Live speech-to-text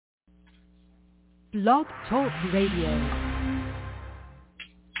Blog Talk Radio.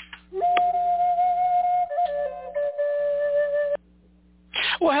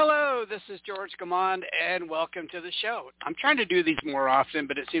 Well, hello, this is George Gomond, and welcome to the show. I'm trying to do these more often,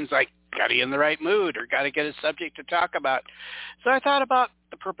 but it seems like got to be in the right mood or got to get a subject to talk about. So I thought about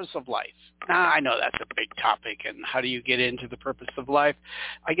the purpose of life. Now, I know that's a big topic, and how do you get into the purpose of life?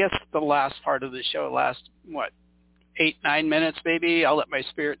 I guess the last part of the show, 8-9 minutes maybe. I'll let my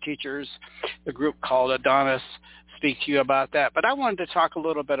spirit teachers, the group called Adonis, speak to you about that. But I wanted to talk a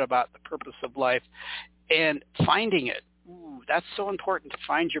little bit about the purpose of life and finding it. Ooh, that's so important, to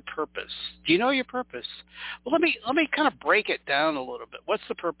find your purpose. Do you know your purpose? Well, let me kind of break it down a little bit. What's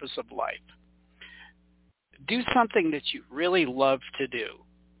the purpose of life? Do something that you really love to do.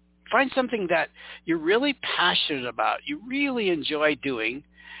 Find something that you're really passionate about, you really enjoy doing,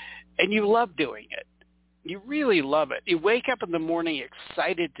 and you love doing it. You really love it. You wake up in the morning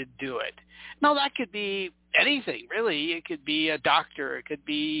excited to do it. Now, that could be anything, really. It could be a doctor. It could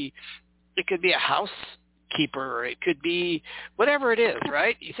be a housekeeper. It could be whatever it is,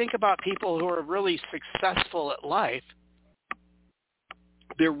 right? You think about people who are really successful at life.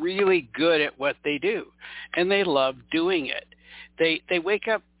 They're really good at what they do, and they love doing it. They wake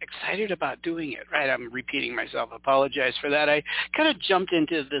up excited about doing it, right? I'm repeating myself. Apologize for that. I kind of jumped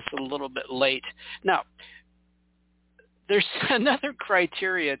into this a little bit late. Now, there's another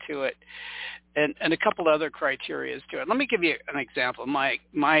criteria to it, and a couple other criteria to it. Let me give you an example, my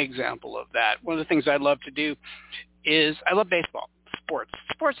example of that. One of the things I love to do is I love baseball,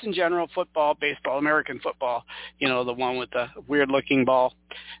 sports in general, football, baseball, American football, the one with the weird-looking ball,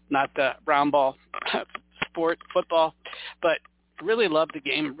 not the round ball, football, but really love the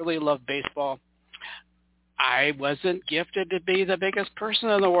game, really love baseball. I wasn't gifted to be the biggest person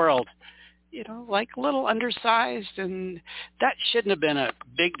in the world. Like a little undersized, and that shouldn't have been a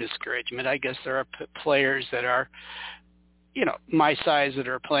big discouragement. I guess there are players that are, my size that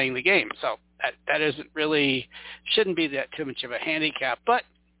are playing the game. So that isn't really, shouldn't be that too much of a handicap. But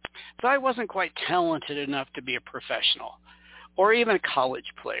so I wasn't quite talented enough to be a professional or even a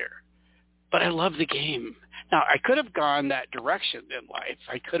college player. But I love the game. Now, I could have gone that direction in life.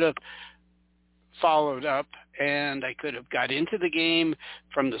 I could have followed up, and I could have got into the game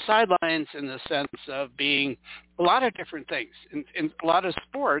from the sidelines in the sense of being a lot of different things. In a lot of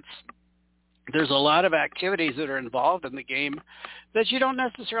sports, there's a lot of activities that are involved in the game that you don't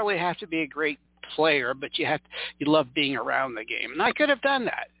necessarily have to be a great player, but you love being around the game. And I could have done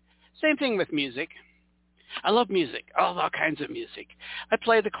that. Same thing with music. I love music. I love all kinds of music. I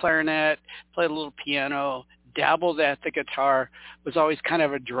play the clarinet, played a little piano, dabbled at the guitar, was always kind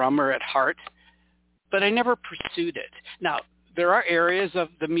of a drummer at heart, but I never pursued it. Now, there are areas of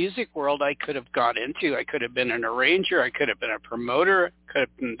the music world I could have gone into. I could have been an arranger. I could have been a promoter. I could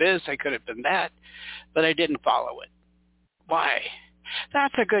have been this. I could have been that, but I didn't follow it. Why?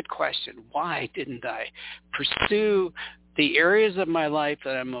 That's a good question. Why didn't I pursue the areas of my life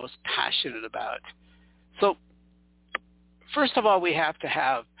that I'm most passionate about? So, first of all, we have to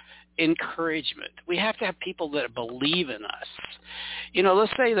have encouragement. We have to have people that believe in us.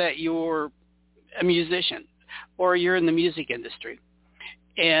 Let's say that you're a musician or you're in the music industry,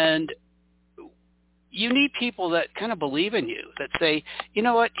 and you need people that kind of believe in you, that say, you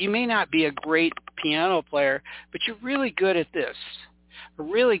know what, you may not be a great piano player, but you're really good at this, or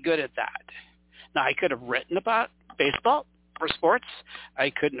really good at that. Now, I could have written about baseball or sports. I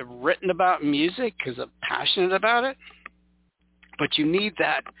couldn't have written about music because I'm passionate about it. But you need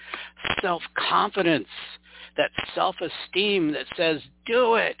that self-confidence, that self-esteem that says,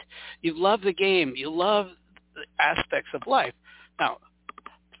 do it. You love the game. You love the aspects of life. Now,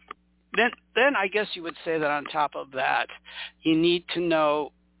 then I guess you would say that on top of that, you need to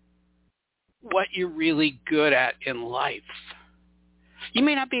know what you're really good at in life. You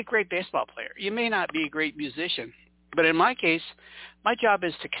may not be a great baseball player. You may not be a great musician. But in my case, my job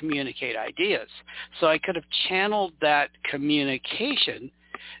is to communicate ideas. So I could have channeled that communication,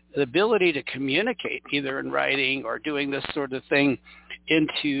 the ability to communicate either in writing or doing this sort of thing,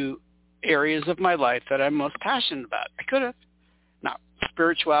 into areas of my life that I'm most passionate about. I could have. Now,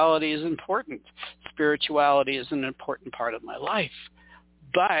 spirituality is important. Spirituality is an important part of my life.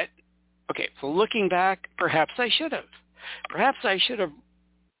 But, okay, so looking back, perhaps I should have. Perhaps I should have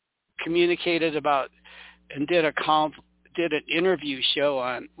communicated about and did an interview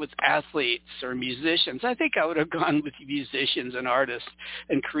show with athletes or musicians. I think I would have gone with musicians and artists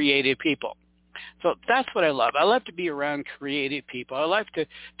and creative people. So that's what I love. I love to be around creative people. I like to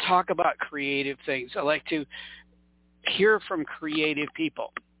talk about creative things. I like to hear from creative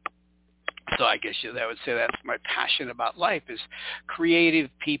people. So I guess I would say that's my passion about life, is creative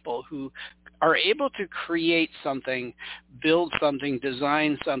people who are able to create something, build something,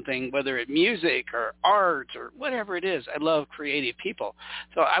 design something, whether it's music or art or whatever it is. I love creative people.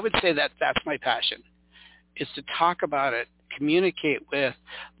 So I would say that that's my passion, is to talk about it, communicate with,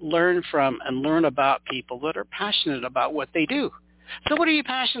 learn from, and learn about people that are passionate about what they do. So what are you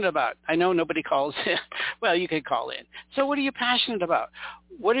passionate about? I know nobody calls in. Well, you can call in. So what are you passionate about?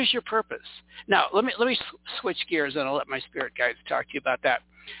 What is your purpose? Now, let me switch gears, and I'll let my spirit guides talk to you about that.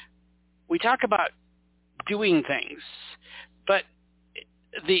 We talk about doing things, but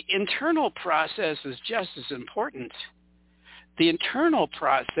the internal process is just as important. The internal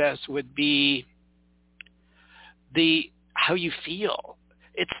process would be how you feel.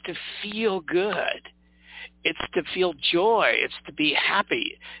 It's to feel good. It's to feel joy. It's to be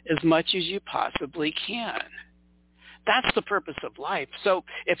happy as much as you possibly can. That's the purpose of life. So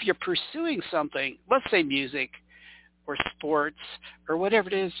if you're pursuing something, let's say music or sports or whatever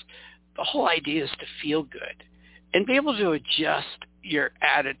it is, the whole idea is to feel good and be able to adjust your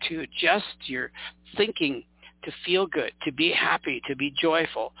attitude, adjust your thinking to feel good, to be happy, to be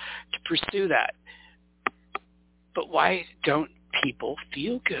joyful, to pursue that. But why don't people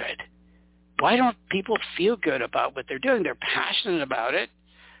feel good? Why don't people feel good about what they're doing? They're passionate about it.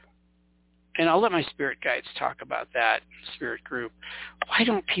 And I'll let my spirit guides talk about that, spirit group. Why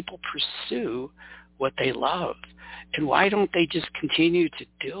don't people pursue what they love? And why don't they just continue to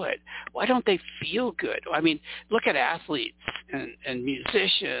do it? Why don't they feel good? I mean, look at athletes and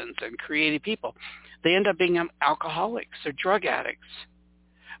musicians and creative people. They end up being alcoholics or drug addicts.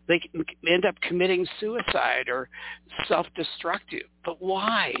 They end up committing suicide or self-destructive. But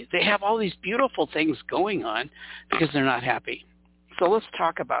why? They have all these beautiful things going on because they're not happy. So let's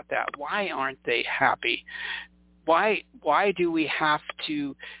talk about that. Why aren't they happy? Why do we have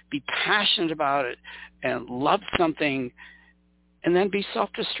to be passionate about it and love something and then be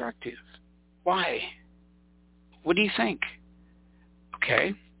self-destructive? Why? What do you think?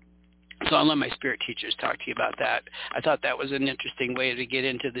 Okay. So I'll let my spirit teachers talk to you about that. I thought that was an interesting way to get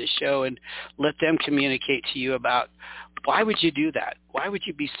into this show and let them communicate to you about why would you do that? Why would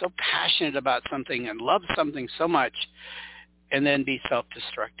you be so passionate about something and love something so much and then be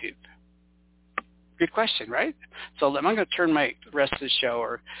self-destructive? Good question, right? So I'm going to turn the rest of the show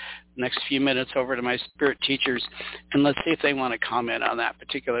or next few minutes over to my spirit teachers, and let's see if they want to comment on that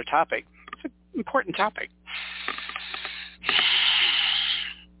particular topic. It's an important topic.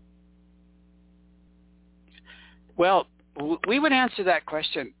 Well, we would answer that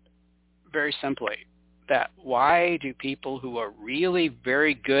question very simply, that why do people who are really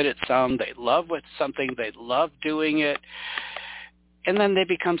very good at they love something, they love doing it, and then they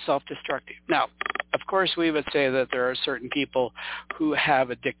become self-destructive. Now, of course, we would say that there are certain people who have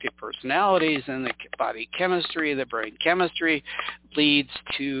addictive personalities, and the body chemistry, the brain chemistry leads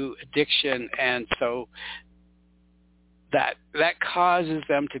to addiction, and so that causes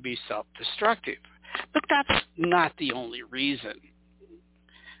them to be self-destructive. But that's not the only reason.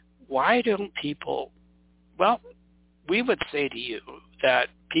 Why don't people, well, we would say to you that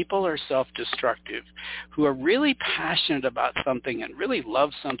people are self-destructive who are really passionate about something and really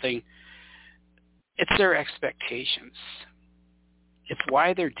love something. It's their expectations. It's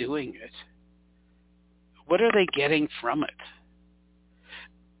why they're doing it. What are they getting from it?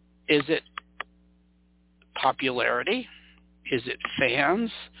 Is it popularity? Is it fans?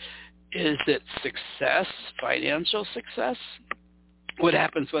 Is it success, financial success? What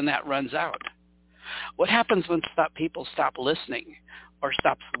happens when that runs out? What happens when people stop listening or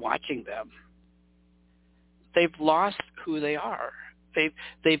stop watching them? They've lost who they are.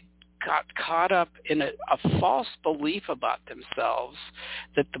 They've got caught up in a false belief about themselves,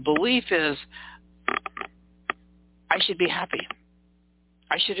 that the belief is, I should be happy.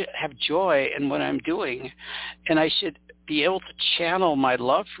 I should have joy in what I'm doing, and I should be able to channel my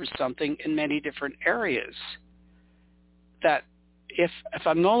love for something in many different areas. That if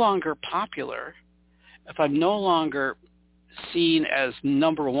I'm no longer popular, if I'm no longer seen as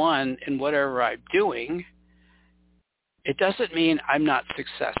number one in whatever I'm doing, it doesn't mean I'm not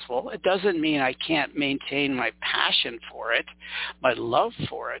successful. It doesn't mean I can't maintain my passion for it, my love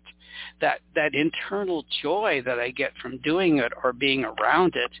for it, that internal joy that I get from doing it or being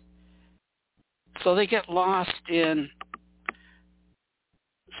around it. So they get lost in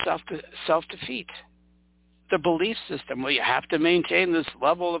self-defeat. The belief system, well, you have to maintain this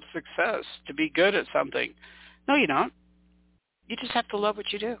level of success to be good at something. No, you don't. You just have to love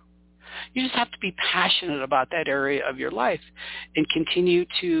what you do. You just have to be passionate about that area of your life and continue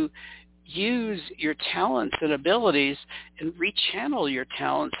to use your talents and abilities and rechannel your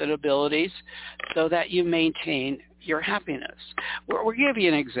talents and abilities so that you maintain your happiness. We'll give you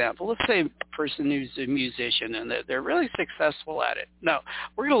an example. Let's say a person who's a musician and they're really successful at it. Now,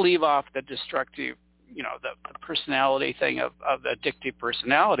 we're going to leave off the destructive, the personality thing of addictive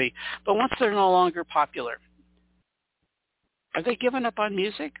personality, but once they're no longer popular, are they giving up on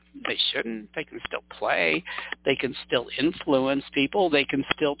music? They shouldn't. They can still play. They can still influence people. They can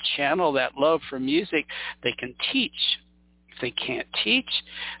still channel that love for music. They can teach. If they can't teach,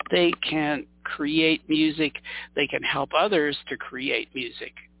 they can create music. They can help others to create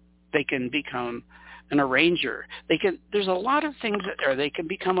music. They can become an arranger. There's a lot of things there. They can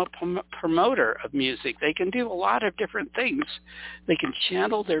become a promoter of music. They can do a lot of different things. They can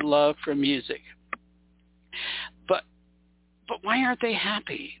channel their love for music. But why aren't they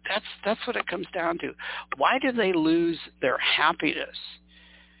happy? That's what it comes down to. Why do they lose their happiness?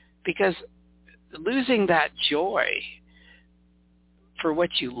 Because losing that joy for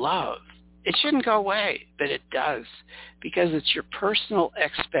what you love, it shouldn't go away, but it does, because it's your personal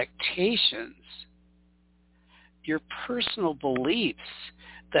expectations, your personal beliefs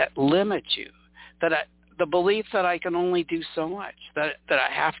that limit you, the belief that I can only do so much, that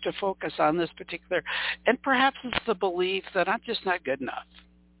I have to focus on this particular, and perhaps it's the belief that I'm just not good enough.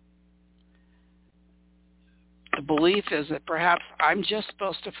 The belief is that perhaps I'm just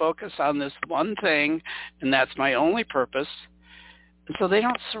supposed to focus on this one thing, and that's my only purpose. And so they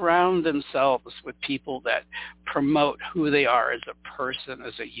don't surround themselves with people that promote who they are as a person,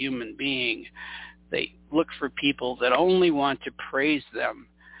 as a human being. They look for people that only want to praise them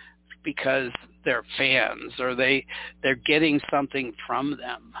because they're fans or they're getting something from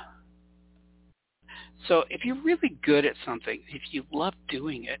them. So if you're really good at something, if you love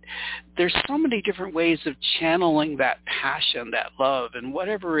doing it, there's so many different ways of channeling that passion, that love, and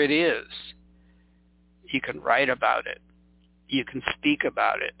whatever it is. You can write about it. You can speak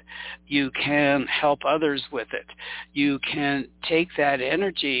about it. You can help others with it. You can take that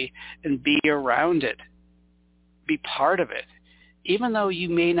energy and be around it, be part of it, even though you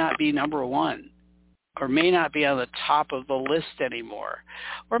may not be number one or may not be on the top of the list anymore,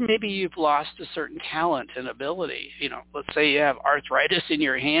 or maybe you've lost a certain talent and ability. Let's say you have arthritis in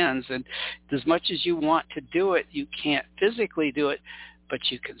your hands, and as much as you want to do it, you can't physically do it, but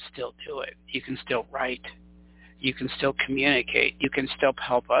you can still do it. You can still write. You can still communicate. You can still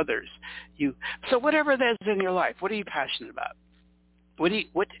help others. So whatever that is in your life, what are you passionate about?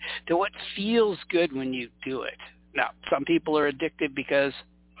 What feels good when you do it? Now, some people are addicted because,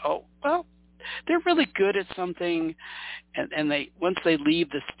 they're really good at something, and they once they leave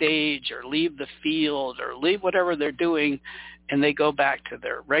the stage or leave the field or leave whatever they're doing, and they go back to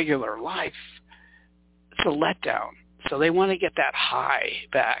their regular life, it's a letdown. So they want to get that high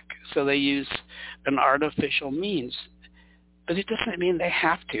back. So they use an artificial means. But it doesn't mean they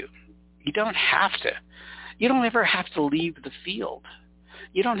have to. You don't have to. You don't ever have to leave the field.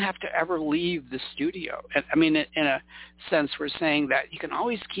 You don't have to ever leave the studio. In a sense, we're saying that you can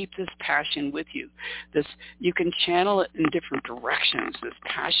always keep this passion with you. You can channel it in different directions, this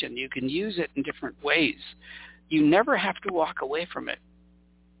passion. You can use it in different ways. You never have to walk away from it,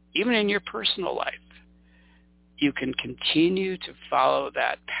 even in your personal life. You can continue to follow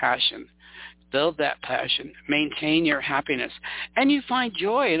that passion, build that passion, maintain your happiness, and you find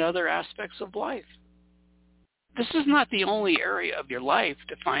joy in other aspects of life. This is not the only area of your life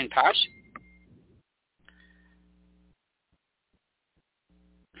to find passion.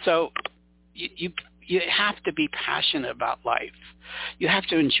 So you have to be passionate about life. You have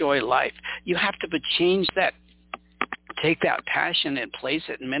to enjoy life. You have to take that passion and place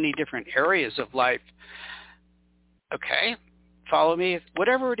it in many different areas of life. Okay? Follow me.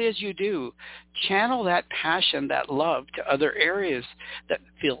 Whatever it is you do, channel that passion, that love to other areas that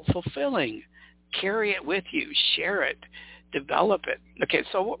feel fulfilling. Carry it with you. Share it. Develop it. Okay,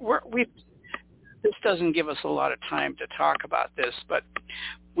 so this doesn't give us a lot of time to talk about this, but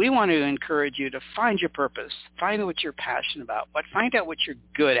we want to encourage you to find your purpose. Find what you're passionate about. Find out what you're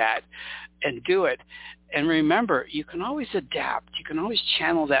good at and do it. And remember, you can always adapt. You can always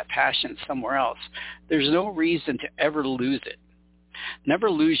channel that passion somewhere else. There's no reason to ever lose it. Never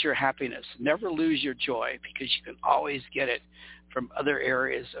lose your happiness. Never lose your joy, because you can always get it from other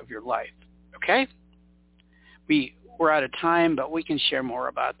areas of your life. Okay? We're out of time, but we can share more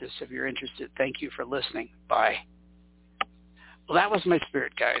about this if you're interested. Thank you for listening. Bye. Well, that was my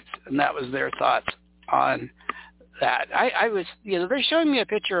spirit guides, and that was their thoughts on that. I was, they're showing me a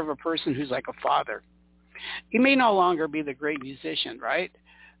picture of a person who's like a father. He may no longer be the great musician, right?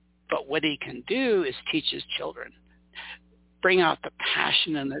 But what he can do is teach his children. bring out the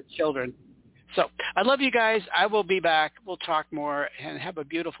passion in their children. So I love you guys. I will be back. We'll talk more, and have a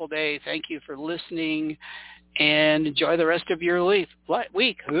beautiful day. Thank you for listening, and enjoy the rest of your week.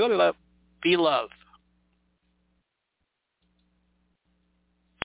 Be love.